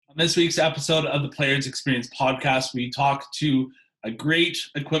On this week's episode of the Players Experience podcast, we talk to a great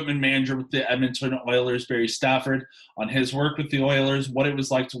equipment manager with the Edmonton Oilers, Barrie Stafford, on his work with the Oilers, what it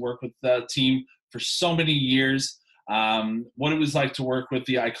was like to work with the team for so many years, what it was like to work with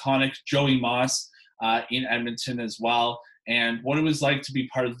the iconic Joey Moss in Edmonton as well, and what it was like to be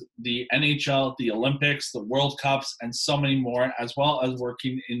part of the NHL, the Olympics, the World Cups, and so many more, as well as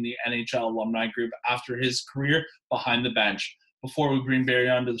working in the NHL alumni group after his career behind the bench. Before we bring Barrie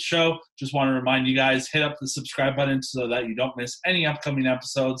onto the show, just want to remind you guys, hit up the subscribe button so that you don't miss any upcoming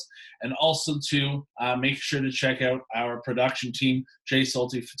episodes. And also to make sure to check out our production team, J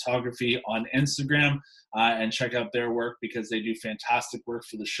Salty Photography, on Instagram and check out their work because they do fantastic work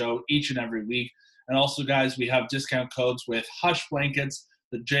for the show each and every week. And also, guys, we have discount codes with Hush Blankets,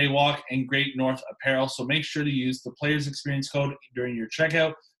 the Jaywalk, and Great North Apparel. So make sure to use the Players Experience code during your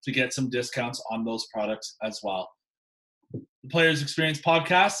checkout to get some discounts on those products as well. The Players Experience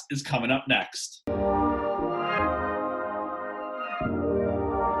podcast is coming up next.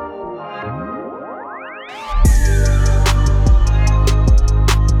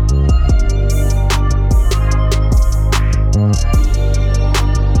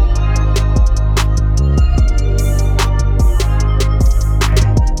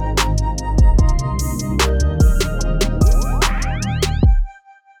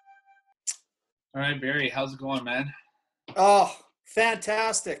 All right, Barrie, how's it going, man? Oh,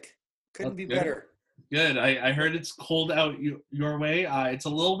 fantastic. Couldn't be Good. better. Good. I heard it's cold out your way. It's a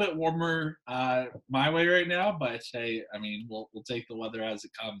little bit warmer my way right now, but hey, I mean, we'll take the weather as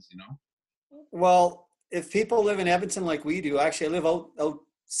it comes, you know? Well, if people live in Edmonton like we do, actually I live out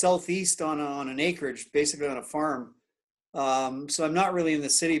southeast on an acreage, basically on a farm. So I'm not really in the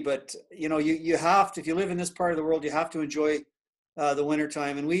city, but you have to, if you live in this part of the world, you have to enjoy the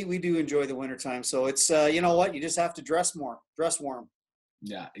wintertime, and we do enjoy the wintertime. So it's, you know what, you just have to dress warm.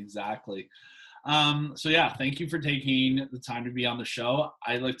 Yeah, exactly. So yeah, thank you for taking the time to be on the show.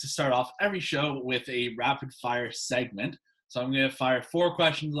 I like to start off every show with a rapid fire segment. So I'm going to fire 4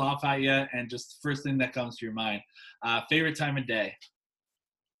 questions off at you, and just the first thing that comes to your mind. Favorite time of day?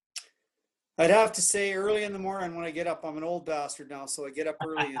 I'd have to say early in the morning when I get up. I'm an old bastard now, so I get up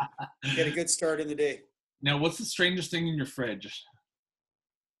early and get a good start in the day. Now, what's the strangest thing in your fridge?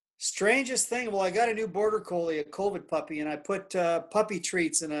 Strangest thing, well, I got a new border collie, a COVID puppy, and I put puppy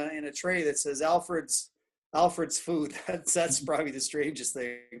treats in a tray that says Alfred's food. That's probably the strangest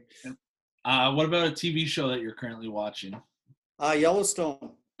thing. What about a TV show that you're currently watching?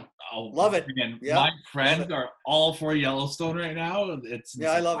 Yellowstone. Oh, love it. Again, yeah, my friends are all for Yellowstone right now. I love it.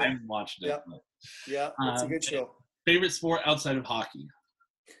 I haven't watched it. Yeah, yeah, it's a good show. Favorite sport outside of hockey?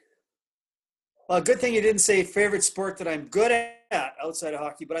 Well, good thing you didn't say favorite sport that I'm good at outside of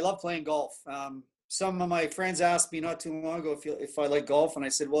hockey, but I love playing golf. Some of my friends asked me not too long ago if I like golf, and I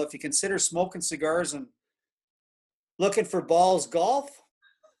said, well, if you consider smoking cigars and looking for balls, golf,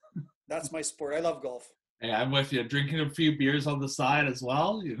 that's my sport. I love golf. Hey, I'm with you. Drinking a few beers on the side as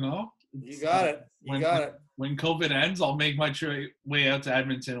well, you know? You got it. When COVID ends, I'll make my way out to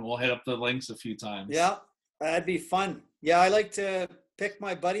Edmonton and we'll hit up the links a few times. Yeah, that'd be fun. Yeah, I like to pick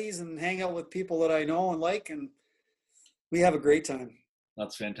my buddies and hang out with people that I know and like, and we have a great time.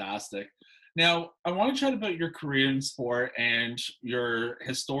 That's fantastic. Now, I want to chat about your career in sport and your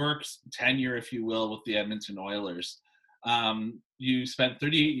historic tenure, if you will, with the Edmonton Oilers. You spent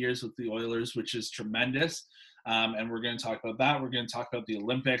 38 years with the Oilers, which is tremendous. And we're going to talk about that. We're going to talk about the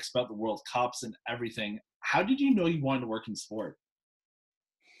Olympics, about the World Cups and everything. How did you know you wanted to work in sport?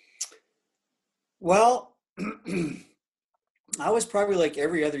 Well, I was probably like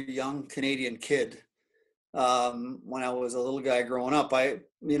every other young Canadian kid. When I was a little guy growing up, I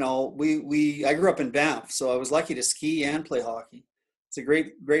grew up in Banff, so I was lucky to ski and play hockey. It's a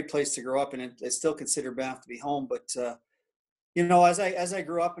great place to grow up, and I still consider Banff to be home. But as I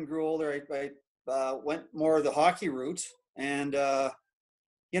grew up and grew older, I went more the hockey route, and I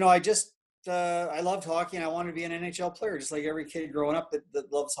loved hockey, and I wanted to be an NHL player, just like every kid growing up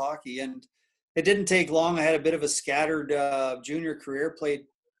that loves hockey. And it didn't take long. I had a bit of a scattered junior career.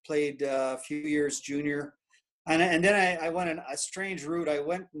 Played a few years junior, and then I went a strange route. I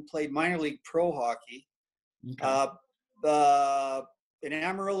went and played minor league pro hockey. Okay. In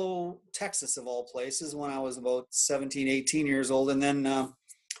Amarillo, Texas, of all places, when I was about 17, 18 years old. And then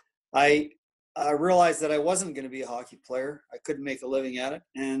I realized that I wasn't going to be a hockey player. I couldn't make a living at it.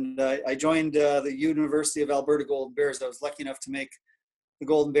 And I joined the University of Alberta Golden Bears. I was lucky enough to make the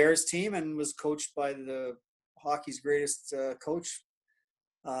Golden Bears team and was coached by the hockey's greatest coach,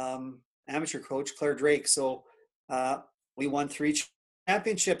 amateur coach, Claire Drake. So we won 3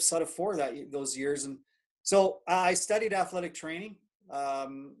 championships out of 4 those years. And so I studied athletic training.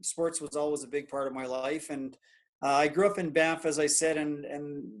 Sports was always a big part of my life. And I grew up in Banff, as I said, and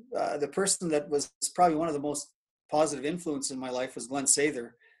the person that was probably one of the most positive influence in my life was Glenn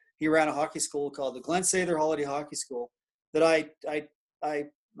Sather. He ran a hockey school called the Glenn Sather Holiday Hockey School that I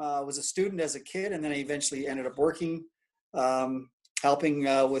was a student as a kid, and then I eventually ended up working, helping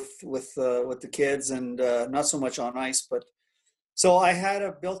with the kids, and not so much on ice. But so I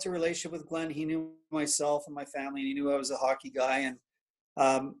had built a relationship with Glenn. He knew myself and my family, and he knew I was a hockey guy.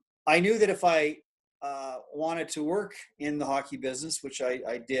 And I knew that if I wanted to work in the hockey business, which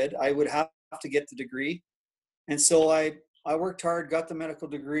I did, I would have to get the degree. And so I worked hard, got the medical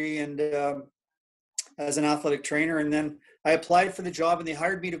degree, and as an athletic trainer. And then I applied for the job, and they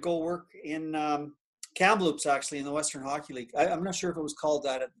hired me to go work in Kamloops, actually, in the Western Hockey League. I'm not sure if it was called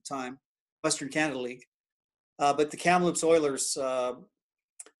that at the time, Western Canada League, but the Kamloops Oilers.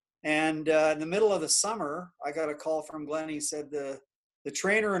 And in the middle of the summer, I got a call from Glenn. He said, the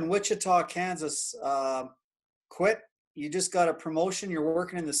trainer in Wichita, Kansas, quit. You just got a promotion. You're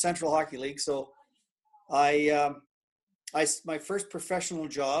working in the Central Hockey League. So my first professional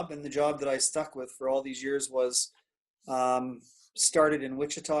job, and the job that I stuck with for all these years, was started in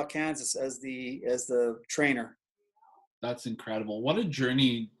Wichita, Kansas as the trainer. That's incredible. What a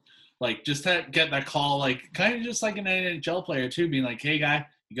journey. Like, just to get that call, like kind of just like an NHL player too, being like, hey guy,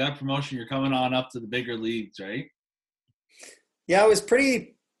 you got a promotion, you're coming on up to the bigger leagues, right? Yeah, it was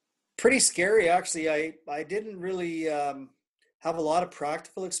pretty scary, actually. I didn't really have a lot of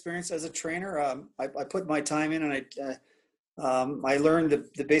practical experience as a trainer. I put my time in, and I learned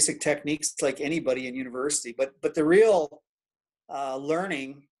the basic techniques like anybody in university. But the real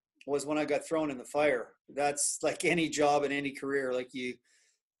learning was when I got thrown in the fire. That's like any job in any career.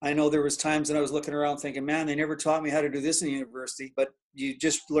 I know there was times that I was looking around thinking, man, they never taught me how to do this in university. But you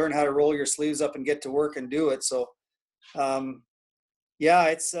just learn how to roll your sleeves up and get to work and do it. So, yeah,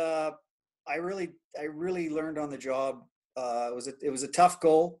 it's I really learned on the job. It was a tough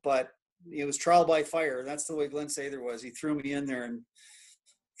goal, but it was trial by fire. That's the way Glenn Sather was. He threw me in there and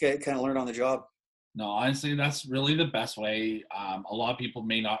kind of learned on the job. No, honestly, that's really the best way. A lot of people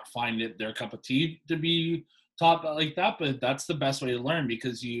may not find it their cup of tea to be taught like that, but that's the best way to learn,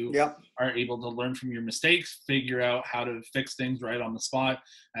 because you are able to learn from your mistakes, figure out how to fix things right on the spot.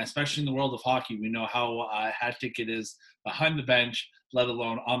 And especially in the world of hockey, we know how hectic it is behind the bench, let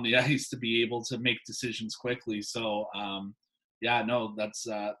alone on the ice, to be able to make decisions quickly. So, yeah, no, that's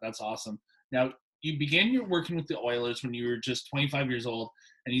awesome. Now, you began your working with the Oilers when you were just 25 years old,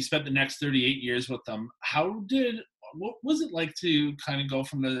 and you spent the next 38 years with them. What was it like to kind of go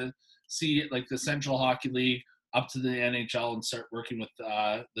from the Central Hockey League up to the NHL and start working with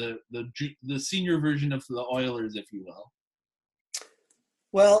the senior version of the Oilers, if you will?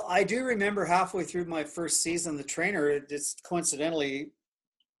 Well, I do remember halfway through my first season, the trainer, it's coincidentally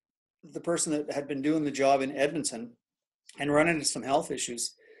the person that had been doing the job in Edmonton and run into some health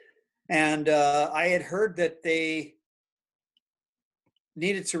issues. And I had heard that they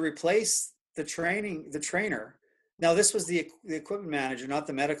needed to replace the trainer. Now, this was the equipment manager, not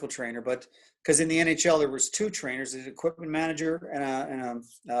the medical trainer, but because in the NHL there was two trainers, an equipment manager and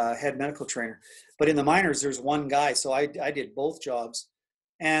a head medical trainer. But in the minors, there's one guy, so I did both jobs.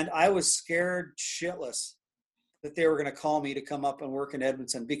 And I was scared shitless that they were going to call me to come up and work in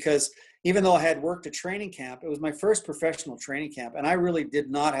Edmonton, because even though I had worked a training camp, it was my first professional training camp, and I really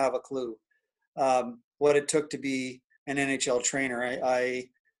did not have a clue what it took to be an NHL trainer.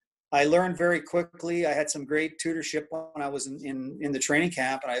 I learned very quickly. I had some great tutorship when I was in the training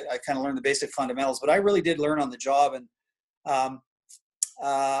camp, and I kind of learned the basic fundamentals. But I really did learn on the job, and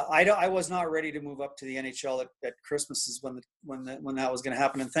I was not ready to move up to the NHL at Christmas is when that was going to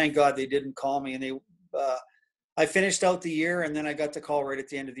happen. And thank God they didn't call me. And I finished out the year, and then I got the call right at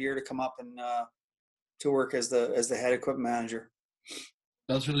the end of the year to come up and to work as the head equipment manager.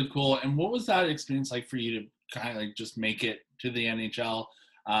 That's really cool. And what was that experience like for you to kind of just make it to the NHL?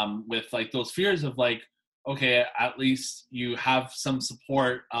 With those fears of okay, at least you have some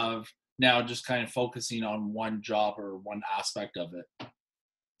support of now just kind of focusing on one job or one aspect of it.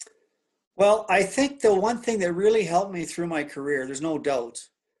 Well, I think the one thing that really helped me through my career, there's no doubt.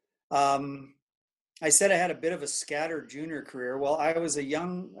 I said I had a bit of a scattered junior career. Well, I was a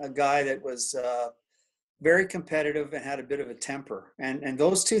guy that was very competitive and had a bit of a temper. And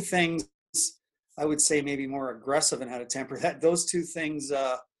those two things, I would say maybe more aggressive and had a temper. Those two things,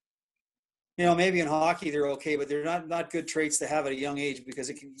 maybe in hockey they're okay, but they're not good traits to have at a young age, because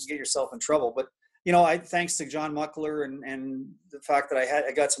it can get yourself in trouble. But thanks to John Muckler and the fact that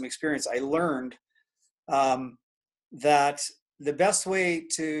I got some experience, I learned that the best way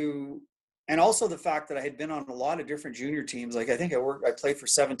to and also the fact that I had been on a lot of different junior teams. Like I think I played for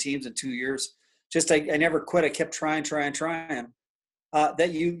 7 teams in 2 years. Just I never quit. I kept trying.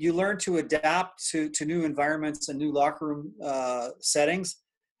 That you learn to adapt to new environments and new locker room settings.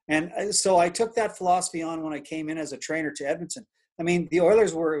 And so I took that philosophy on when I came in as a trainer to Edmonton. I mean, the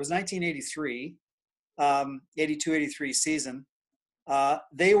Oilers it was 1983, 82-83 season.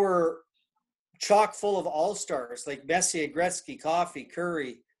 They were chock full of all-stars like Messier, Gretzky, Coffey,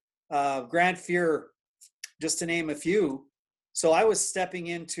 Curry, Grant Fuhr, just to name a few. So I was stepping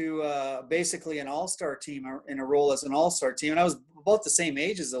into basically an all-star team in a role as an all-star team. And I was about the same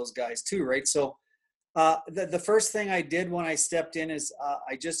age as those guys too, right? So the first thing I did when I stepped in is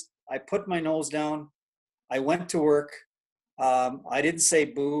I put my nose down. I went to work. I didn't say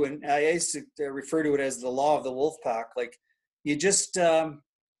boo. And I used to refer to it as the law of the wolf pack. Like you just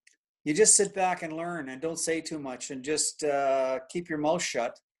sit back and learn and don't say too much and just keep your mouth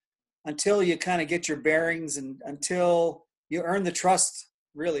shut until you kind of get your bearings and until you earn the trust,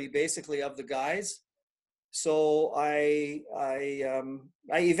 really, basically, of the guys. So I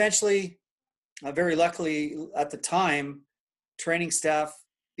eventually, very luckily at the time, training staff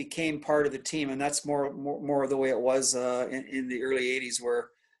became part of the team, and that's more of the way it was in the early '80s, where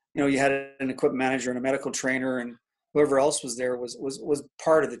you had an equipment manager and a medical trainer, and whoever else was there was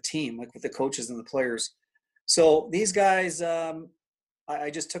part of the team, like with the coaches and the players. So these guys, I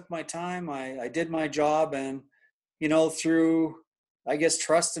just took my time. I did my job, and through, I guess,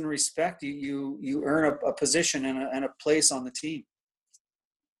 trust and respect, you earn a position and a place on the team.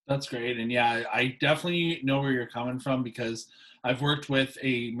 That's great. And yeah, I definitely know where you're coming from, because I've worked with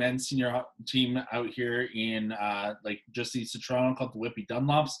a men's senior team out here in just east of Toronto called the Whippy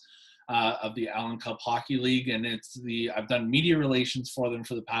Dunlops of the Allen Cup Hockey League. And I've done media relations for them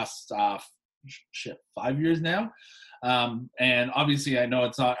for the past 5 years now. And obviously I know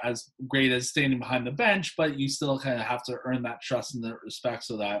it's not as great as standing behind the bench, but you still kind of have to earn that trust and that respect,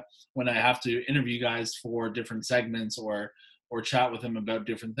 so that when I have to interview guys for different segments or chat with them about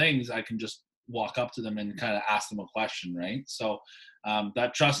different things, I can just walk up to them and kind of ask them a question, right? So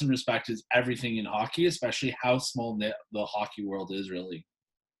that trust and respect is everything in hockey, especially how small the hockey world is, really.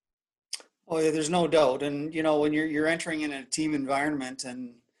 Oh yeah, there's no doubt. And when you're entering in a team environment,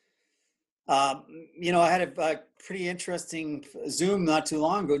 and I had a pretty interesting Zoom not too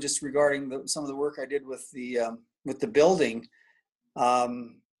long ago, just regarding some of the work I did with the building,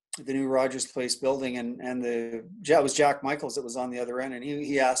 the new Rogers Place building, and it was Jack Michaels that was on the other end, and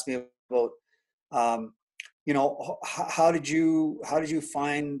he asked me about, how did you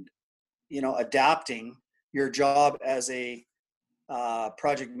find, adapting your job as a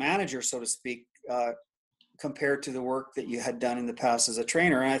project manager, so to speak, compared to the work that you had done in the past as a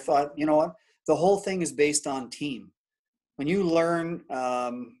trainer. And I thought, what, the whole thing is based on team. When you learn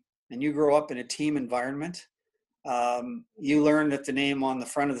and you grow up in a team environment, you learn that the name on the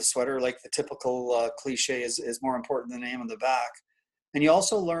front of the sweater, like the typical cliche, is more important than the name on the back. And you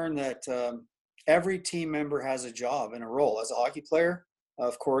also learn that every team member has a job and a role as a hockey player,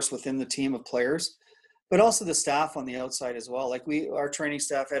 of course, within the team of players, but also the staff on the outside as well. Like our training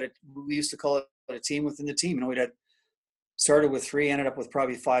staff we used to call it a team within the team. We'd had started with 3, ended up with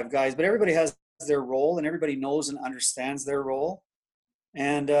probably 5 guys, but everybody has their role and everybody knows and understands their role.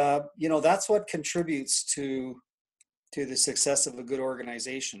 And, that's what contributes to the success of a good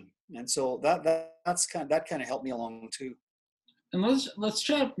organization. And so that kind of helped me along too. And let's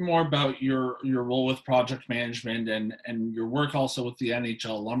chat more about your role with project management and your work also with the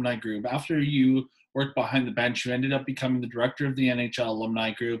NHL alumni group. After you worked behind the bench, you ended up becoming the director of the NHL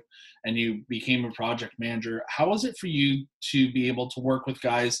alumni group, and you became a project manager. How was it for you to be able to work with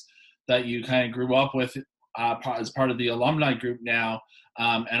guys that you kind of grew up with as part of the alumni group now,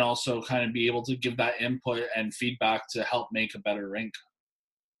 and also kind of be able to give that input and feedback to help make a better rink?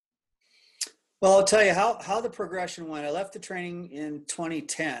 Well, I'll tell you how the progression went. I left the training in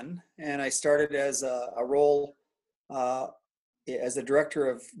 2010, and I started as a role as the director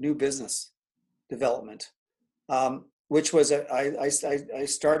of new business development, which was I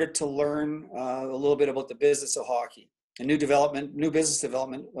started to learn a little bit about the business of hockey and new business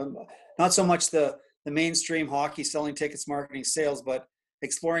development. Not so much the mainstream hockey, selling tickets, marketing, sales, but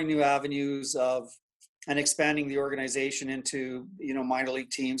exploring new avenues and expanding the organization into, minor league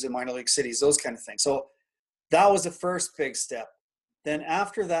teams and minor league cities, those kind of things. So that was the first big step. Then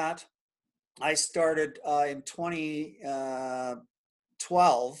after that, I started in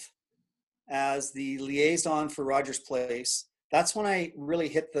 2012 as the liaison for Rogers Place. That's when I really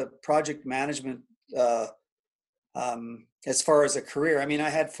hit the project management as far as a career. I mean, I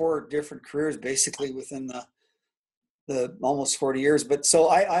had 4 different careers basically within the almost 40 years. But so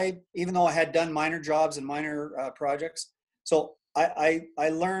I even though I had done minor jobs and minor projects, so I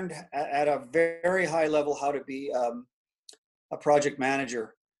learned at a very high level how to be a project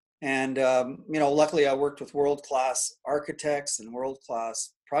manager. And, luckily I worked with world-class architects and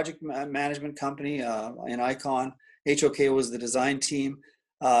world-class project management company in Icon. HOK was the design team.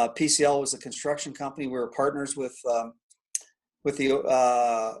 PCL was the construction company. We were partners with the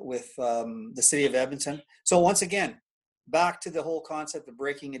city of Edmonton. So once again, back to the whole concept of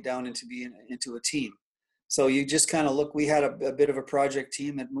breaking it down into a team. So you just kind of look. We had a bit of a project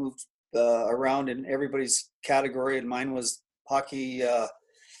team that moved around in everybody's category, and mine was hockey.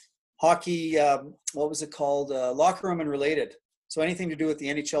 What was it called? Locker room and related. So anything to do with the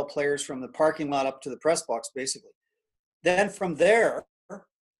NHL players from the parking lot up to the press box, basically. Then from there,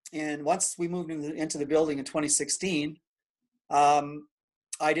 and once we moved into the building in 2016,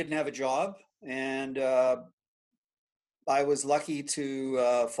 I didn't have a job, and I was lucky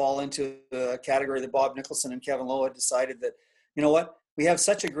to fall into a category that Bob Nicholson and Kevin Lowe had decided that, you know what, we have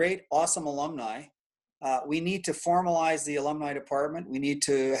such a great, awesome alumni. We need to formalize the alumni department. We need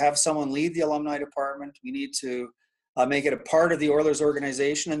to have someone lead the alumni department. We need to make it a part of the Oilers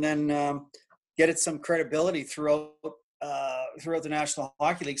organization, and then get it some credibility throughout the National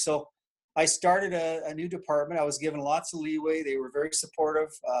Hockey League. So I started a new department. I was given lots of leeway. They were very supportive.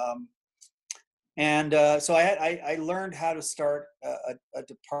 So I learned how to start a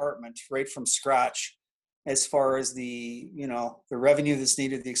department right from scratch, as far as the revenue that's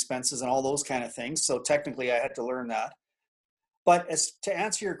needed, the expenses, and all those kind of things. So technically I had to learn that. But as to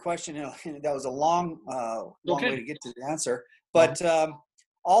answer your question, that was a long way to get to the answer. But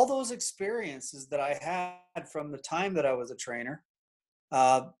all those experiences that I had from the time that I was a trainer,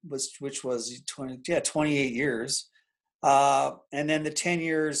 which was 28 years. And then the 10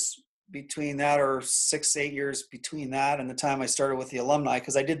 years between that, or 6-8 years between that and the time I started with the alumni,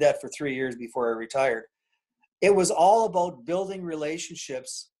 because I did that for 3 years before I retired. It was all about building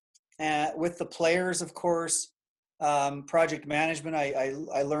relationships with the players, of course. Project management,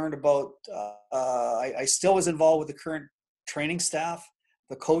 I learned about, I still was involved with the current training staff,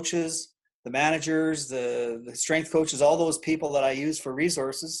 the coaches, the managers, the strength coaches, all those people that I use for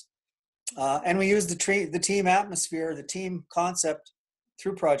resources. And we use the team atmosphere, the team concept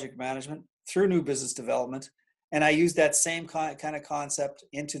through project management, through new business development. And I use that same kind of concept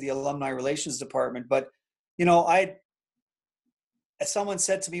into the alumni relations department. But, someone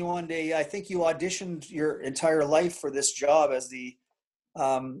said to me one day, I think you auditioned your entire life for this job as the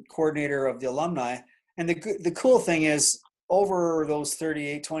coordinator of the alumni. And the cool thing is, over those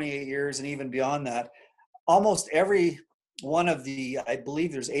 28 years and even beyond that, almost every one of I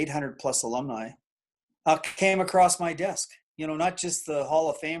believe there's 800 plus alumni, came across my desk. Not just the Hall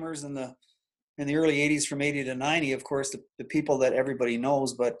of Famers in the early 80s from 80 to 90, of course, the people that everybody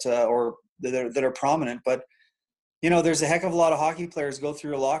knows, but or that are prominent. But there's a heck of a lot of hockey players go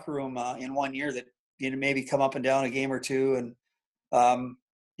through a locker room in 1 year that maybe come up and down a game or two, and don't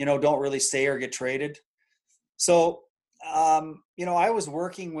really stay or get traded. So I was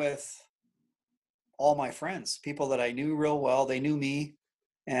working with all my friends, people that I knew real well. They knew me,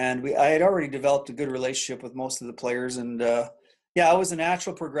 and I had already developed a good relationship with most of the players. And it was a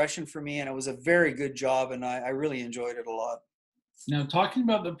natural progression for me, and it was a very good job, and I really enjoyed it a lot. Now, talking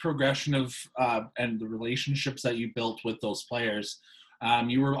about the progression of and the relationships that you built with those players,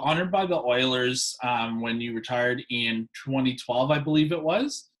 you were honored by the Oilers when you retired in 2012, I believe it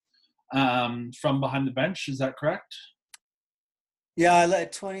was, from behind the bench. Is that correct? Yeah, I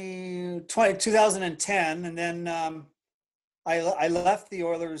led 2010, and then I left the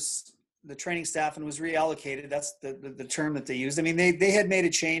Oilers, the training staff, and was reallocated. That's the term that they used. I mean, they had made a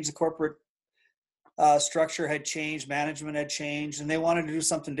change. The corporate structure had changed, management had changed, and they wanted to do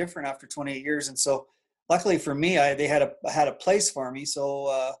something different after 28 years. And so, luckily for me, they had a place for me.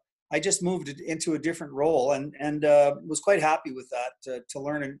 So I just moved into a different role, and was quite happy with that to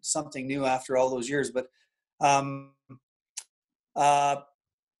learn something new after all those years. But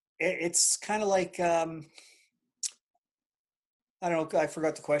it's kind of like, I don't know. I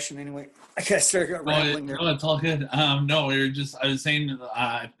forgot the question anyway. I guess I started rambling there. No, it's all good. I was saying,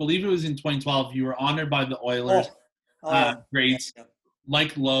 I believe it was in 2012, you were honored by the Oilers. Greats, yeah.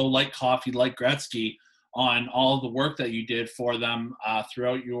 Like Lowe, like Coffey, like Gretzky, on all the work that you did for them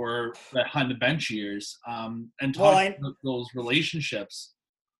throughout your behind the bench years. And talking about those relationships,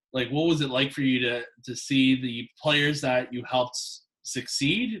 like, what was it like for you to see the players that you helped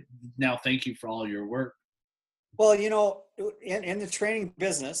succeed now thank you for all your work? Well, in the training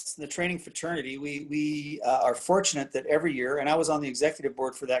business, the training fraternity, we are fortunate that every year, and I was on the executive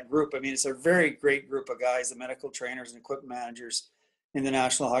board for that group. I mean, it's a very great group of guys, the medical trainers and equipment managers in the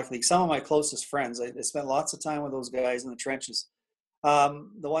National Hockey League. Some of my closest friends. I spent lots of time with those guys in the trenches. The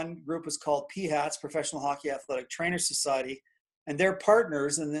one group was called PHATS, Professional Hockey Athletic Trainers Society, and their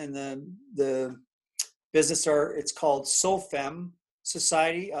partners in the business it's called SOFEM,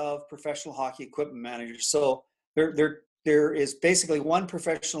 Society of Professional Hockey Equipment Managers. So there is basically one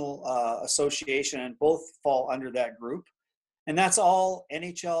professional association, and both fall under that group. And that's all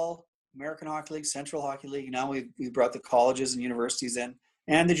NHL, American Hockey League, Central Hockey League. Now we've brought the colleges and universities in,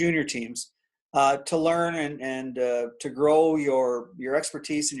 and the junior teams to learn and to grow your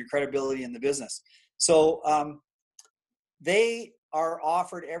expertise and your credibility in the business. So they are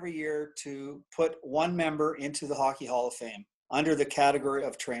offered every year to put one member into the Hockey Hall of Fame under the category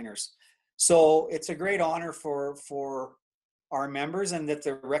of trainers. So it's a great honor for our members, and that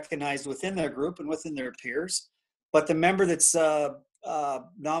they're recognized within their group and within their peers. But the member that's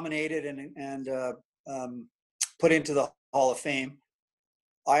nominated and put into the Hall of Fame,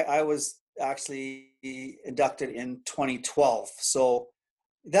 I was actually inducted in 2012. So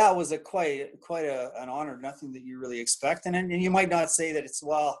that was quite an honor, nothing that you really expect. And you might not say that it's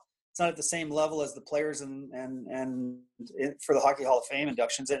not at the same level as the players and for the Hockey Hall of Fame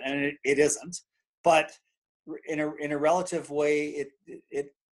inductions, and it isn't. But in a relative way,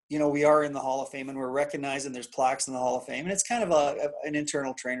 it we are in the Hall of Fame, and we're recognized, and there's plaques in the Hall of Fame, and it's kind of an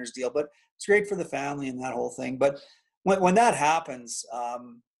internal trainers deal, but it's great for the family and that whole thing. But when that happens,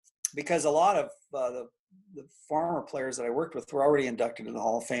 because a lot of the former players that I worked with were already inducted into the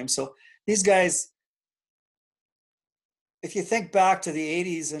Hall of Fame, so these guys, if you think back to the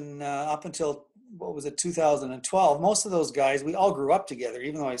 80s and up until, 2012, most of those guys, we all grew up together,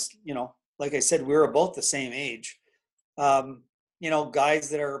 even though like I said, we were about the same age. Guys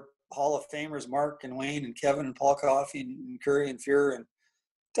that are Hall of Famers, Mark and Wayne and Kevin and Paul Coffey and Curry and Fuhrer, and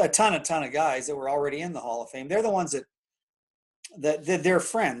a ton of guys that were already in the Hall of Fame. They're the ones that they're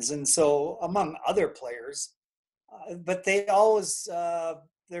friends. And so among other players, but they always,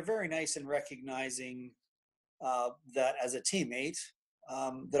 they're very nice in recognizing that as a teammate,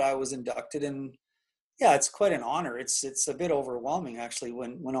 that I was inducted. And yeah, it's quite an honor. It's a bit overwhelming actually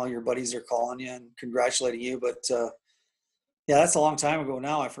when all your buddies are calling you and congratulating you. But yeah, that's a long time ago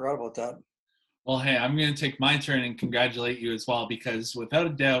now. I forgot about that. Well, hey, I'm going to take my turn and congratulate you as well, because without a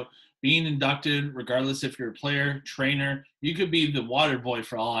doubt, being inducted, regardless if you're a player, trainer, you could be the water boy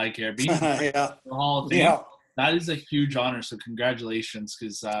for all I care. Being inducted Yeah. to the Hall of Fame, Yeah. that is a huge honor. So congratulations,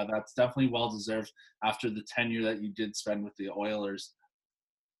 because that's definitely well-deserved after the tenure that you did spend with the Oilers.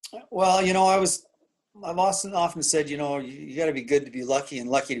 Well, I've often said, you got to be good to be lucky and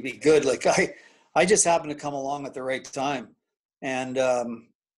lucky to be good. Like I just happened to come along at the right time. And,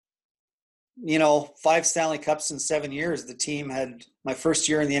 5 Stanley Cups in 7 years. The team had, my first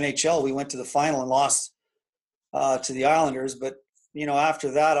year in the NHL, we went to the final and lost to the Islanders. But, after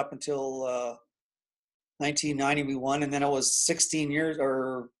that, up until 1990, we won. And then it was 16 years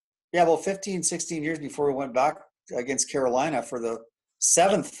 15, 16 years before we went back against Carolina for the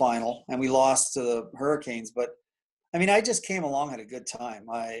 7th final, and we lost to the Hurricanes. But, I just came along at a good time.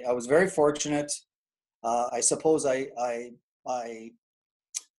 I was very fortunate. I suppose I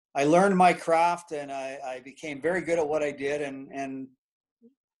learned my craft, and I became very good at what I did. And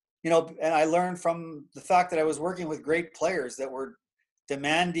I learned from the fact that I was working with great players that were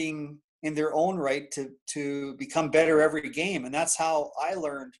demanding in their own right to become better every game. And that's how I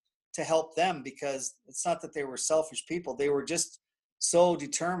learned to help them, because it's not that they were selfish people. They were just so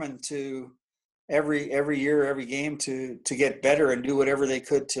determined to every year, every game to get better and do whatever they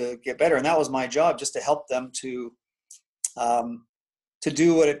could to get better. And that was my job, just to help them to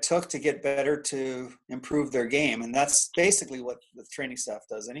do what it took to get better, to improve their game. And that's basically what the training staff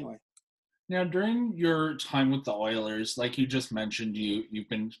does anyway. Now, during your time with the Oilers, like you just mentioned, you've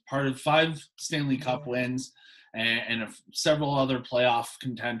been part of 5 Stanley Cup wins and several other playoff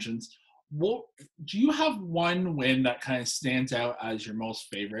contentions. Do you have one win that kind of stands out as your most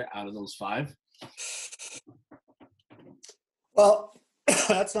favorite out of those 5? Well,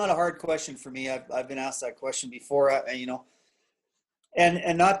 that's not a hard question for me. I've been asked that question before,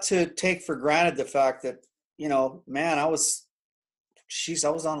 and not to take for granted the fact that, man, I was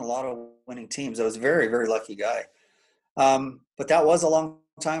on a lot of winning teams. I was a very, very lucky guy. But that was a long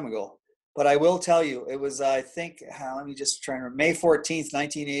time ago. But I will tell you, it was, I think, let me just try and remember, May 14th,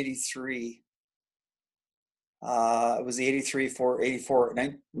 1983. It was the 84.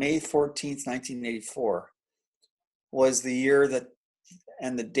 May 14th, 1984 was the year that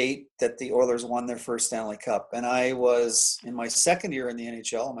and the date that the Oilers won their first Stanley Cup. And I was in my second year in the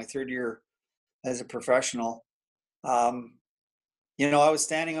NHL, my third year as a professional. I was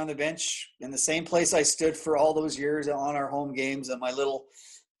standing on the bench in the same place I stood for all those years on our home games in my little,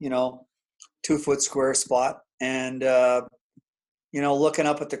 2-foot square spot. And, looking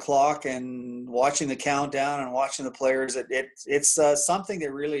up at the clock and watching the countdown and watching the players, it's something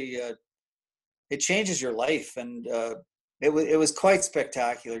that really, it changes your life. And it was quite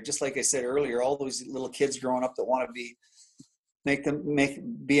spectacular. Just like I said earlier, all those little kids growing up that want to be an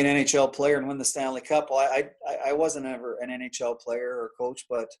NHL player and win the Stanley Cup. Well, I wasn't ever an NHL player or coach,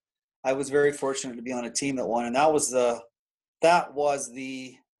 but I was very fortunate to be on a team that won. And that was the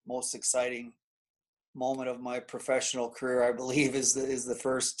most exciting moment of my professional career, I believe, is the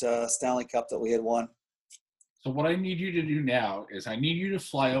first Stanley Cup that we had won. So what I need you to do now is I need you to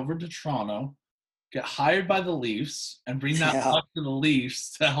fly over to Toronto, get hired by the Leafs, and bring that puck to the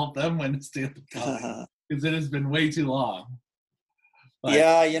Leafs to help them win the Stanley Cup, because it has been way too long. But,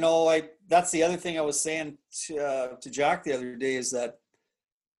 that's the other thing I was saying to Jack the other day, is that,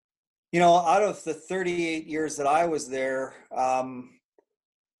 out of the 38 years that I was there,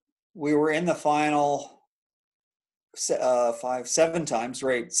 we were in the final 7 times,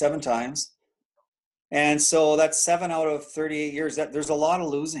 right? 7 times. And so that's 7 out of 38 years. That there's a lot of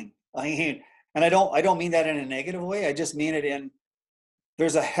losing. And I don't mean that in a negative way. I just mean it in,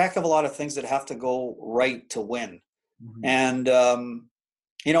 there's a heck of a lot of things that have to go right to win. Mm-hmm. And,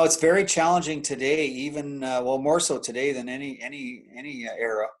 it's very challenging today, even, more so today than any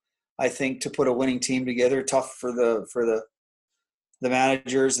era, I think, to put a winning team together. Tough for the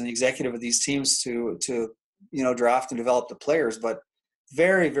managers and the executive of these teams to draft and develop the players, but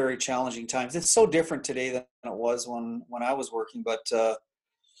very, very challenging times. It's so different today than it was when I was working. But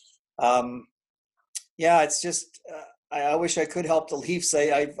it's just I wish I could help the Leafs.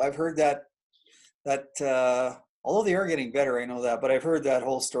 I've heard that although they are getting better, I know that, but I've heard that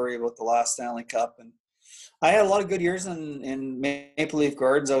whole story about the last Stanley Cup, and I had a lot of good years in Maple Leaf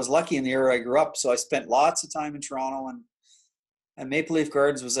Gardens. I was lucky in the area I grew up, so I spent lots of time in Toronto, and Maple Leaf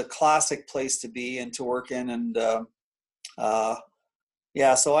Gardens was a classic place to be and to work in. And so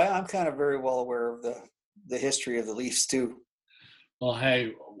I'm kind of very well aware of the history of the Leafs too. Well,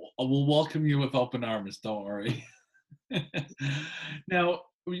 hey, we'll welcome you with open arms. Don't worry. Now,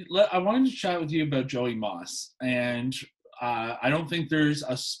 I wanted to chat with you about Joey Moss. And I don't think there's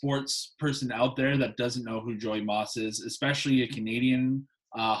a sports person out there that doesn't know who Joey Moss is, especially a Canadian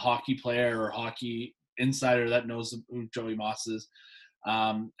hockey player or hockey insider that knows who Joey Moss is.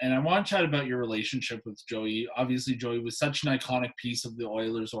 And I want to chat about your relationship with Joey. Obviously, Joey was such an iconic piece of the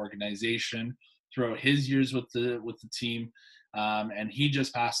Oilers organization throughout his years with the team, and he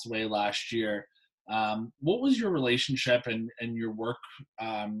just passed away last year. What was your relationship and your work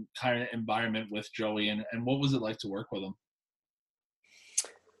kind of environment with Joey, and what was it like to work with him?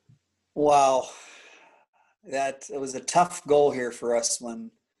 Wow, it was a tough goal here for us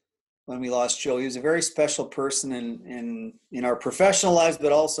when we lost Joe. He was a very special person in our professional lives,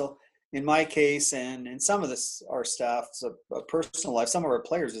 but also in my case and in some of our staff's personal life, some of our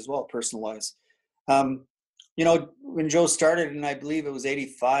players as well, personal lives. When Joe started, and I believe it was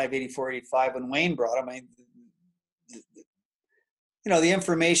 84, 85, when Wayne brought him, the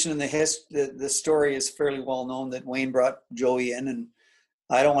information and the story is fairly well known that Wayne brought Joey in, and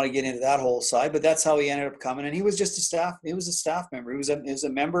I don't want to get into that whole side, but that's how he ended up coming. And he was just he was a staff member. He was a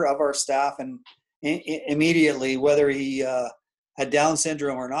member of our staff, and immediately, whether he had Down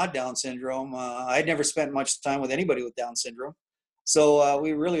syndrome or not Down syndrome, I'd never spent much time with anybody with Down syndrome. So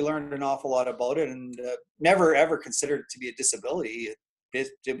we really learned an awful lot about it, and never, ever considered it to be a disability.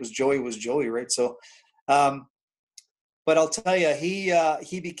 It was Joey, right? So, but I'll tell you,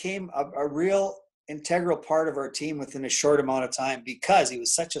 he became a real integral part of our team within a short amount of time, because he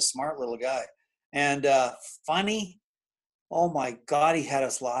was such a smart little guy and funny. Oh my God, he had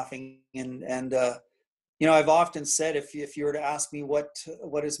us laughing. And I've often said, if you were to ask me what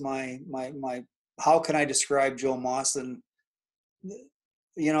is my how can I describe Joe Moss, and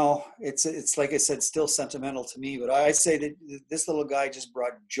it's like I said, still sentimental to me, but I say that this little guy just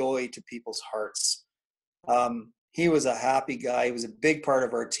brought joy to people's hearts. He was a happy guy. He was a big part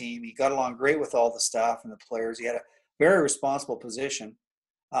of our team. He got along great with all the staff and the players. He had a very responsible position,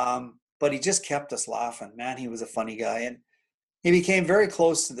 but he just kept us laughing. Man, he was a funny guy. And he became very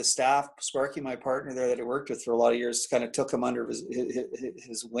close to the staff. Sparky, my partner there that I worked with for a lot of years, kind of took him under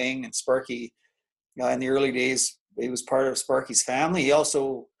his wing. And Sparky, in the early days, he was part of Sparky's family. He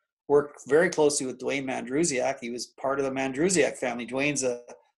also worked very closely with Dwayne Mandrusiak. He was part of the Mandrusiak family. Dwayne's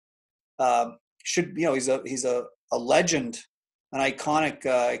he's a legend iconic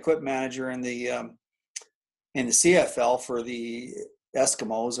equipment manager in the CFL for the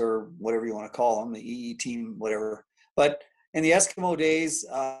Eskimos, or whatever you want to call them, the EE team, whatever. But in the Eskimo days,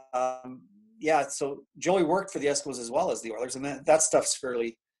 yeah, so Joey worked for the Eskimos as well as the Oilers, and that stuff's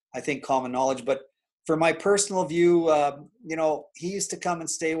fairly, I think, common knowledge. But for my personal view, he used to come and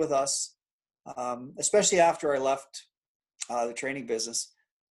stay with us, especially after I left the training business,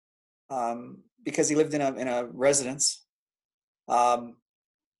 because he lived in a residence.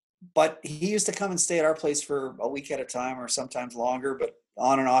 But he used to come and stay at our place for a week at a time, or sometimes longer, but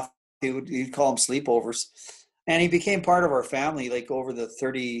on and off. He'd call them sleepovers. And he became part of our family, like, over the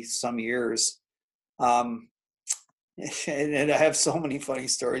 30 some years. And I have so many funny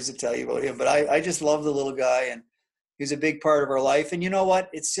stories to tell you about him, but I just love the little guy, and he's a big part of our life. And you know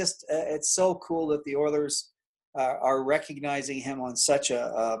what? It's just, it's so cool that the Oilers are recognizing him on such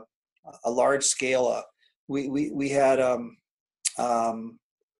a large scale. We had,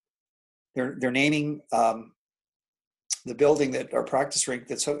 they're naming the building that our practice rink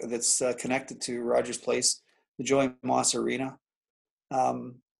that's connected to Rogers Place, the Joey Moss Arena.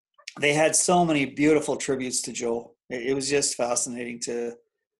 They had so many beautiful tributes to Joe. It was just fascinating to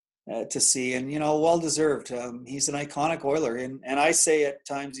see, and well deserved. He's an iconic Oiler, and I say at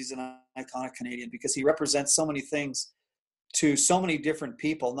times he's an iconic Canadian, because he represents so many things to so many different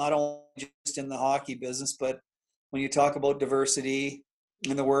people, not only just in the hockey business, but when you talk about diversity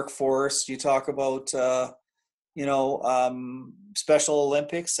in the workforce, you talk about Special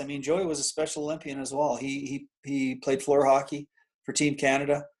Olympics. I mean, Joey was a Special Olympian as well. He played floor hockey for Team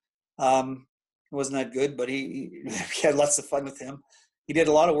Canada. It wasn't that good, but we had lots of fun with him. He did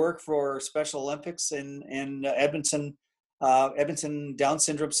a lot of work for Special Olympics in Edmonton, Edmonton Down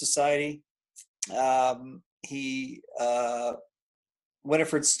Syndrome Society. He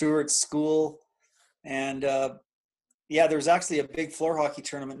Winifred Stewart School, and there's actually a big floor hockey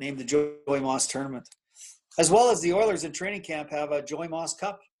tournament named the Joey Moss Tournament, as well as the Oilers in training camp have a Joey Moss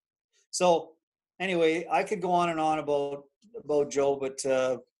Cup. So anyway, I could go on and on about Joe, but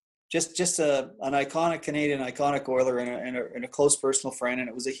just an iconic Canadian, iconic Oiler, and a close personal friend, and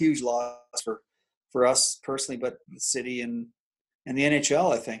it was a huge loss for us personally, but the city and the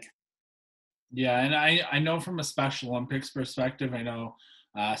NHL, I think. Yeah, and I know from a Special Olympics perspective, I know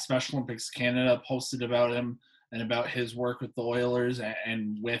Special Olympics Canada posted about him and about his work with the Oilers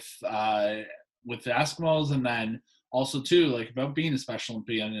and with the Eskimos, and then also too, like, about being a Special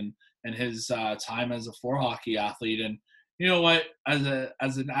Olympian and his time as a floor hockey athlete. And you know what, as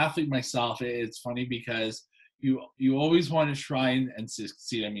an athlete myself, it's funny because you always want to try and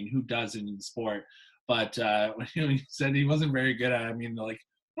succeed. I mean, who doesn't in sport? But when he said he wasn't very good at it, I mean, like,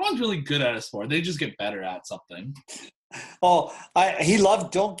 no one's really good at a sport. They just get better at something. Oh, he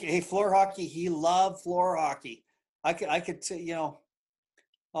loved floor hockey. He loved floor hockey. I could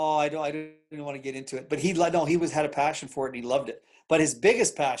Oh, I don't want to get into it, but he had a passion for it, and he loved it. But his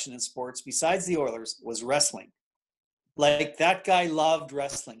biggest passion in sports, besides the Oilers, was wrestling. Like, that guy loved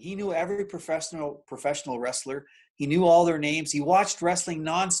wrestling. He knew every professional wrestler. He knew all their names. He watched wrestling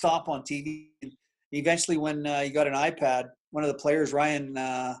nonstop on TV. Eventually, when he got an iPad, one of the players, Ryan,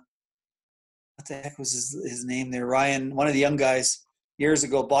 what the heck was his name there? Ryan, one of the young guys years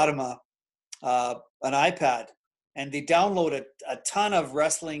ago, bought him an iPad, and they downloaded a ton of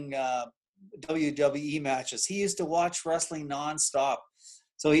wrestling WWE matches. He used to watch wrestling nonstop.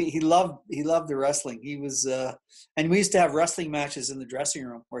 So he loved the wrestling. He was, and we used to have wrestling matches in the dressing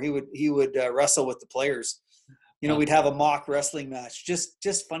room where he would wrestle with the players. We'd have a mock wrestling match.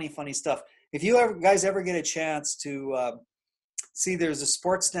 Just funny stuff. If you guys ever get a chance to see, there's a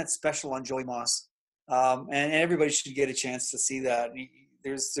Sportsnet special on Joey Moss, and everybody should get a chance to see that.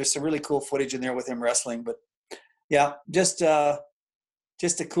 There's some really cool footage in there with him wrestling. But yeah, just a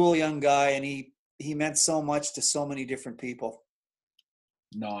cool young guy, and he meant so much to so many different people.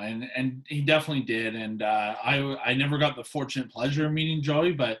 No, and he definitely did. And I never got the fortunate pleasure of meeting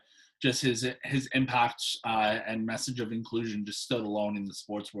Joey, but just his impact and message of inclusion just stood alone in the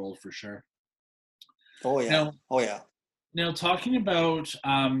sports world for sure. Oh yeah. Now, talking about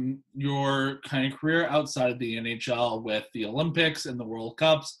your kind of career outside of the NHL with the Olympics and the World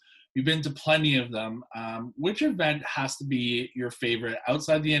Cups, you've been to plenty of them. Which event has to be your favorite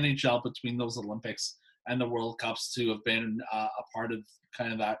outside the NHL between those Olympics and the World Cups to have been a part of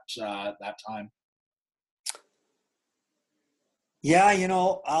kind of that time? Yeah,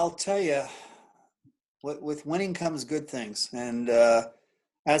 I'll tell you, with winning comes good things. And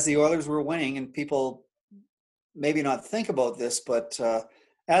as the Oilers were winning, and people maybe not think about this, but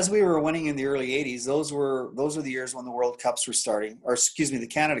as we were winning in the early 80s, those were the years when the World Cups were starting, or excuse me, the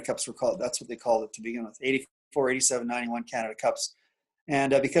Canada Cups were called. That's what they called it to begin with, 94, 87, 91 Canada Cups.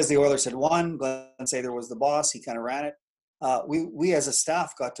 And because the Oilers had won, Glenn Sather was the boss. He kind of ran it. We as a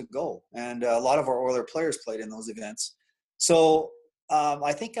staff got to go, and a lot of our Oiler players played in those events. So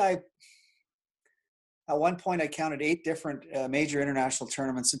I think at one point I counted 8 different major international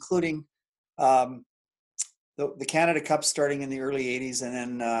tournaments, including the Canada Cup starting in the early 80s. And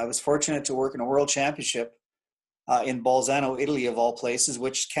then I was fortunate to work in a world championship in Bolzano, Italy, of all places,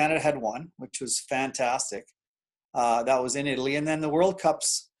 which Canada had won, which was fantastic. That was in Italy. And then the World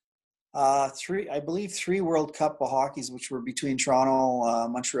Cups, three World Cup of hockeys, which were between Toronto,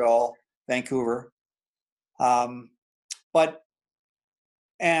 Montreal, Vancouver. The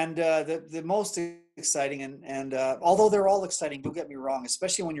most exciting, and although they're all exciting, don't get me wrong,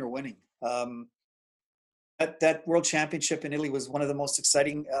 especially when you're winning. That World Championship in Italy was one of the most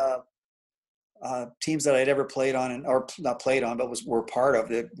exciting teams that I'd ever played on, or not played on, but were part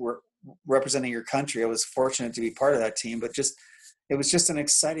of it. Were representing your country. I was fortunate to be part of that team, but it was just an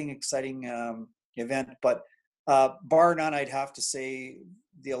exciting event. But bar none, I'd have to say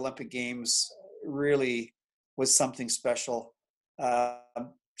the Olympic Games really was something special,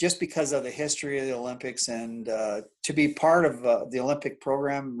 just because of the history of the Olympics, and to be part of the Olympic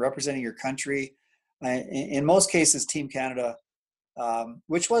program, representing your country. In most cases, Team Canada,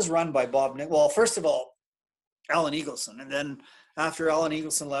 which was run by Bob Well, first of all, Alan Eagleson, and then after Alan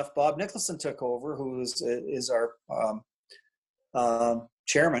Eagleson left, Bob Nicholson took over, who is our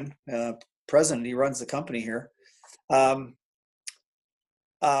chairman, president. He runs the company here.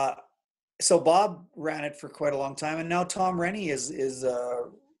 So Bob ran it for quite a long time, and now Tom Rennie is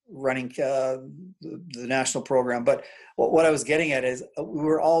running the national program. But what I was getting at is we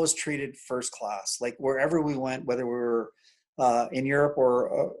were always treated first class. Like wherever we went, whether we were in Europe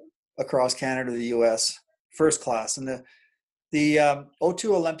or across Canada or the U.S., first class. And the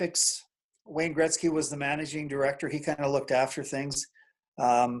 02 Olympics, Wayne Gretzky was the managing director. He kind of looked after things.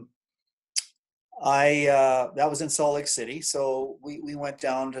 That was in Salt Lake City. So we went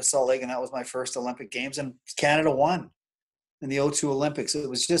down to Salt Lake, and that was my first Olympic Games, and Canada won in the 02 Olympics. It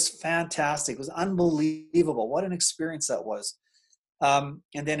was just fantastic. It was unbelievable. What an experience that was. And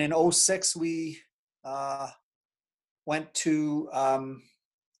then in 06, we went to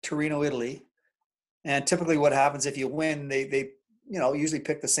Torino, Italy. And typically what happens if you win, they usually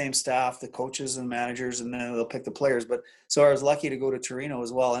pick the same staff, the coaches and managers, and then they'll pick the players. But so I was lucky to go to Torino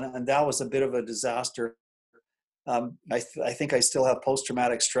as well. And that was a bit of a disaster. I think I still have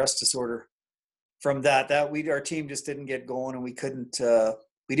post-traumatic stress disorder from that. Our team just didn't get going, and we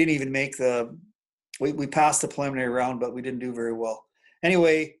didn't even make we passed the preliminary round, but we didn't do very well.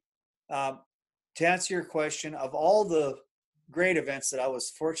 Anyway, to answer your question, of all the great events that I was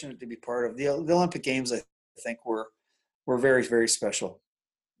fortunate to be part of, the Olympic Games, I think were very, very special.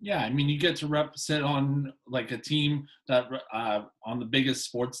 Yeah, I mean, you get to represent on like a team that on the biggest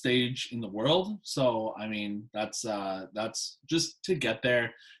sports stage in the world. So, I mean, that's just to get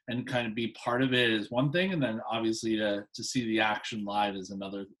there and kind of be part of it is one thing, and then obviously to see the action live is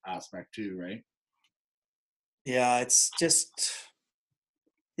another aspect too, right? Yeah, it's just.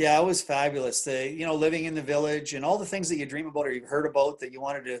 Yeah, it was fabulous. Living in the village and all the things that you dream about or you've heard about that you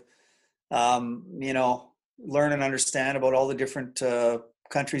wanted to, learn and understand about all the different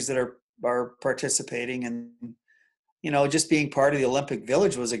countries that are participating, and just being part of the Olympic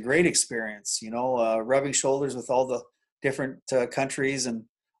Village was a great experience. Rubbing shoulders with all the different countries and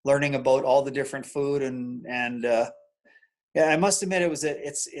learning about all the different food and yeah, I must admit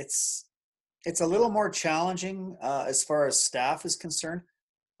it's a little more challenging as far as staff is concerned.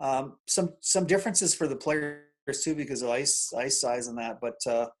 Some differences for the players too because of ice size and that, but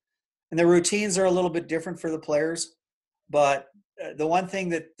and the routines are a little bit different for the players. But the one thing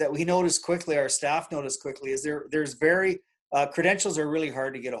that we noticed quickly, our staff noticed quickly, is there's very credentials are really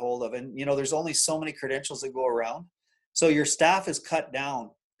hard to get a hold of, and there's only so many credentials that go around, so your staff is cut down.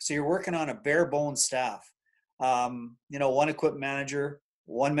 So you're working on a bare bones staff. One equipment manager,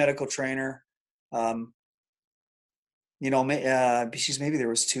 one medical trainer. Maybe there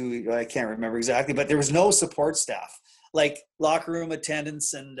was 2, I can't remember exactly, but there was no support staff, like locker room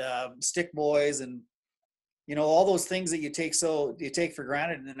attendants and stick boys and, all those things that you take for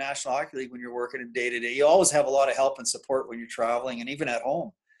granted in the National Hockey League when you're working in day to day. You always have a lot of help and support when you're traveling, and even at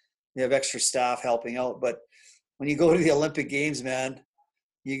home, you have extra staff helping out. But when you go to the Olympic Games, man,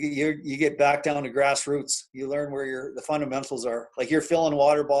 you get back down to grassroots. You learn where the fundamentals are. Like you're filling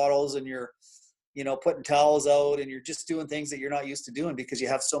water bottles and you're putting towels out, and you're just doing things that you're not used to doing because you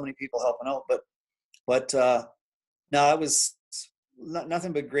have so many people helping out. But no, it was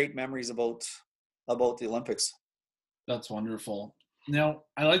nothing but great memories about the Olympics. That's wonderful. Now,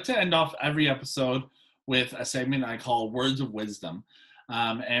 I like to end off every episode with a segment I call Words of Wisdom.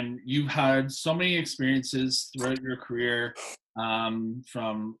 And you've had so many experiences throughout your career,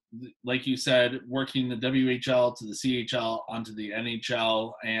 from, like you said, working the WHL to the CHL onto the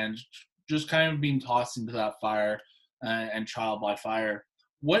NHL, and just kind of being tossed into that fire and trial by fire.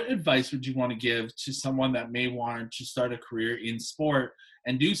 What advice would you want to give to someone that may want to start a career in sport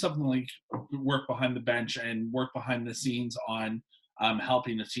and do something like work behind the bench and work behind the scenes on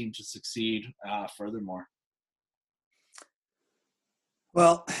helping a team to succeed furthermore?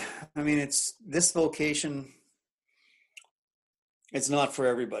 Well, I mean, it's this vocation. It's not for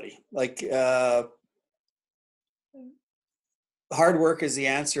everybody. Like hard work is the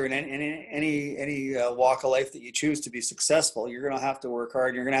answer in any walk of life that you choose to be successful. You're going to have to work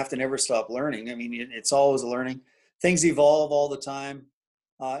hard. You're going to have to never stop learning. I mean, it's always learning. Things evolve all the time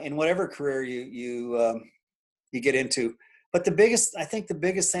in whatever career you get into. But I think the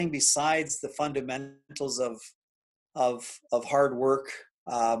biggest thing besides the fundamentals of hard work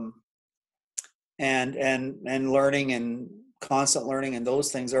and learning and constant learning and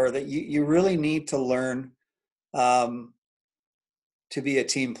those things are that you really need to learn to be a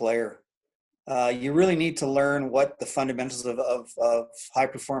team player. You really need to learn what the fundamentals of high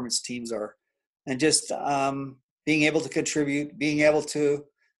performance teams are, and just being able to contribute, being able to,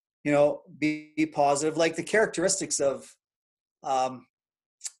 be positive. Like the characteristics of,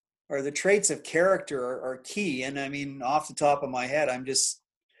 or the traits of character are key. And I mean, off the top of my head, I'm just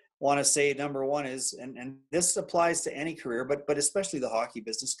want to say number one is, and this applies to any career, but especially the hockey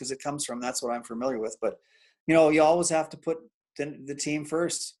business, because it comes from, that's what I'm familiar with. But, you always have to put the team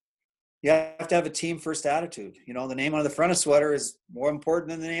first. You have to have a team first attitude. The name on the front of sweater is more important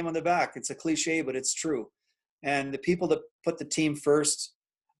than the name on the back. It's a cliche, but it's true. And the people that put the team first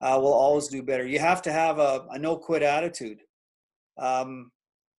will always do better. You have to have a no quit attitude.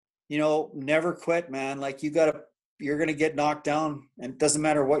 Never quit, man. Like you're going to get knocked down, and it doesn't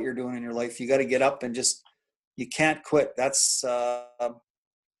matter what you're doing in your life. You got to get up and you can't quit. That's,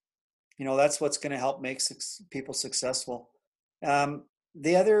 that's what's going to help make people successful.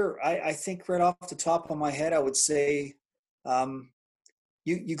 The other, I think right off the top of my head, I would say,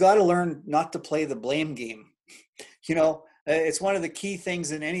 you got to learn not to play the blame game. It's one of the key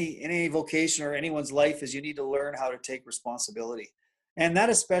things in any vocation or anyone's life is you need to learn how to take responsibility. And that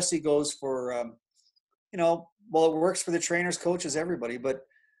especially goes for, well, it works for the trainers, coaches, everybody, but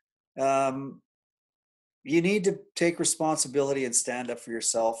you need to take responsibility and stand up for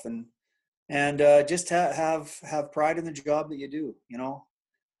yourself and just have pride in the job that you do.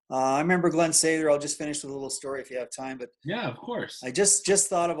 I remember Glenn Sather. I'll just finish with a little story if you have time. But yeah, of course. I just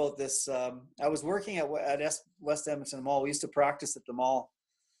thought about this. I was working at West Edmonton Mall. We used to practice at the mall,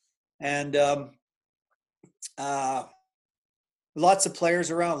 and lots of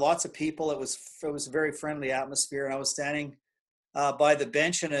players around, lots of people. It was a very friendly atmosphere, and I was standing by the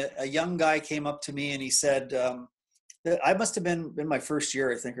bench, and a young guy came up to me and he said, I must have been in my first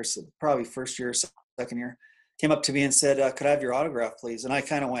year, I think, or probably first year, second year, came up to me and said, could I have your autograph, please? And I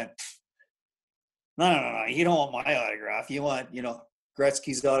kind of went, no, you don't want my autograph. You want,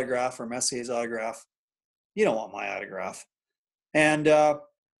 Gretzky's autograph or Messier's autograph. You don't want my autograph. And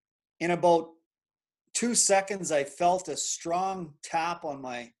in about 2 seconds, I felt a strong tap on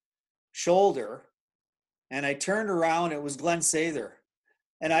my shoulder, and I turned around. It was Glenn Sather.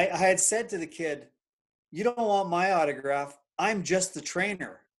 And I had said to the kid, you don't want my autograph. I'm just the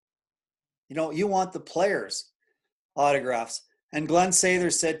trainer. You want the players' autographs. And Glenn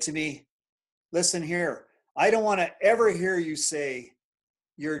Sather said to me, listen here, I don't want to ever hear you say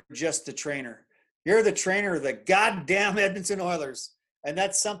you're just the trainer. You're the trainer of the goddamn Edmonton Oilers. And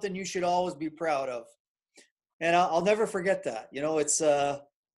that's something you should always be proud of. And I'll never forget that.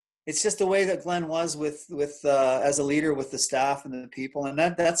 It's just the way that Glenn was with as a leader with the staff and the people. And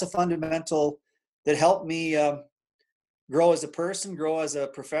that's a fundamental that helped me grow as a person, grow as a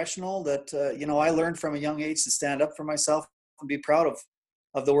professional, that, I learned from a young age to stand up for myself and be proud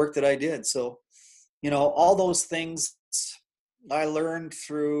of the work that I did. So, all those things I learned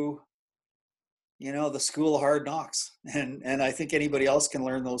through, the school of hard knocks. And I think anybody else can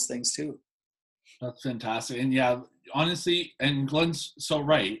learn those things too. That's fantastic. And yeah, honestly, and Glenn's so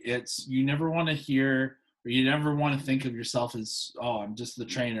right. It's, you never want to hear, or you never want to think of yourself as, oh, I'm just the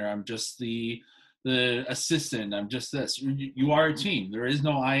trainer. I'm just the assistant. I'm just this. You are a team. There is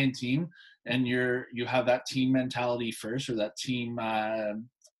no I in team, and you have that team mentality first, or that team,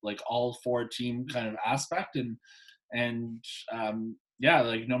 like all four team kind of aspect. And yeah,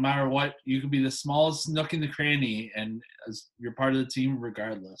 like no matter what, you could be the smallest nook in the cranny, and as you're part of the team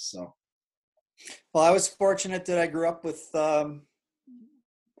regardless. So. Well, I was fortunate that I grew up with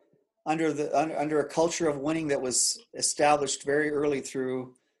under a culture of winning that was established very early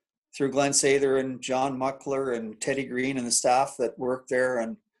through Glenn Sather and John Muckler and Teddy Green and the staff that worked there,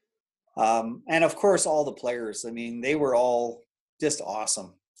 and of course all the players. I mean, they were all just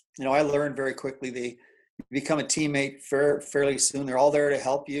awesome. I learned very quickly they become a teammate fairly soon. They're all there to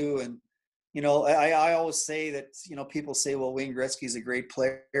help you, and I always say that people say, well, Wayne Gretzky's a great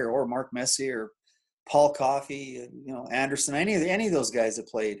player, or Mark Messier, or Paul Coffey, Anderson, any of those guys that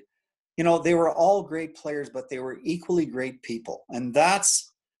played. They were all great players, but they were equally great people, and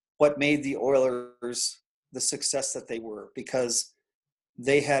that's what made the Oilers the success that they were, because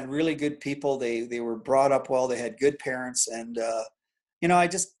they had really good people. They were brought up well. They had good parents, and I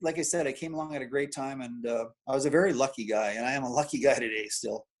just, like I said, I came along at a great time, and I was a very lucky guy, and I am a lucky guy today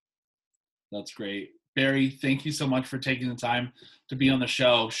still. That's great. Barrie, thank you so much for taking the time to be on the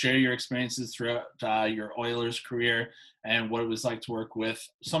show, share your experiences throughout your Oilers career and what it was like to work with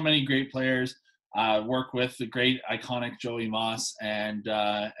so many great players, work with the great iconic Joey Moss, and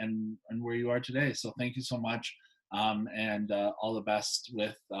where you are today. So thank you so much, and all the best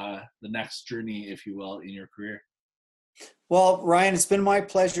with the next journey, if you will, in your career. Well, Ryan, it's been my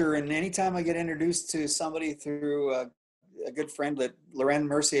pleasure, and anytime I get introduced to somebody through a good friend, that Lorraine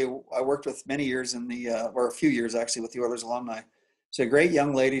Mercier, I worked with many years or a few years actually, with the Oilers alumni. She's a great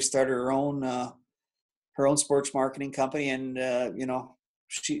young lady, started her own sports marketing company, and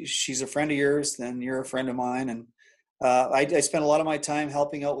she's a friend of yours, then you're a friend of mine, and I spend a lot of my time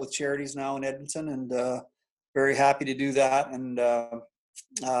helping out with charities now in Edmonton, and very happy to do that. And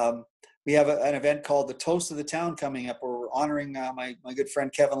we have an event called the Toast of the Town coming up, where we're honoring my good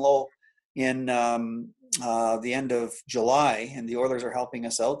friend Kevin Lowe in the end of July, and the Oilers are helping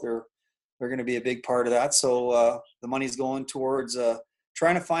us out. They're going to be a big part of that. So the money's going towards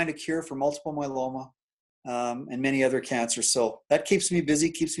trying to find a cure for multiple myeloma and many other cancers. So that keeps me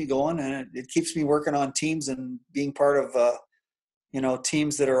busy, keeps me going, and it keeps me working on teams and being part of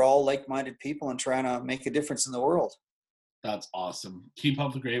teams that are all like-minded people and trying to make a difference in the world. That's awesome. Keep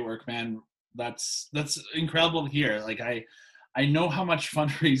up the great work, man. That's incredible to hear. Like, I know how much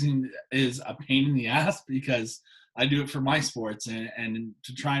fundraising is a pain in the ass, because I do it for my sports, and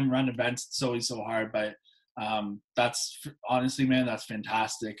to try and run events, it's always so hard. But that's, honestly, man, that's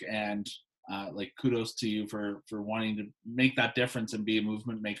fantastic. And kudos to you for wanting to make that difference and be a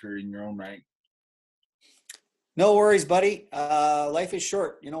movement maker in your own right. No worries, buddy. Life is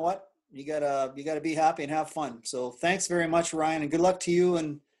short. You know what? You gotta be happy and have fun. So thanks very much, Ryan, and good luck to you,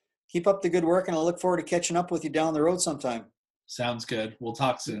 and keep up the good work. And I look forward to catching up with you down the road sometime. Sounds good. We'll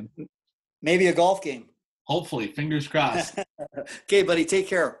talk soon. Maybe a golf game. Hopefully. Fingers crossed. Okay, buddy. Take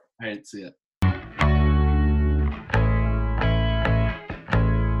care. All right. See ya.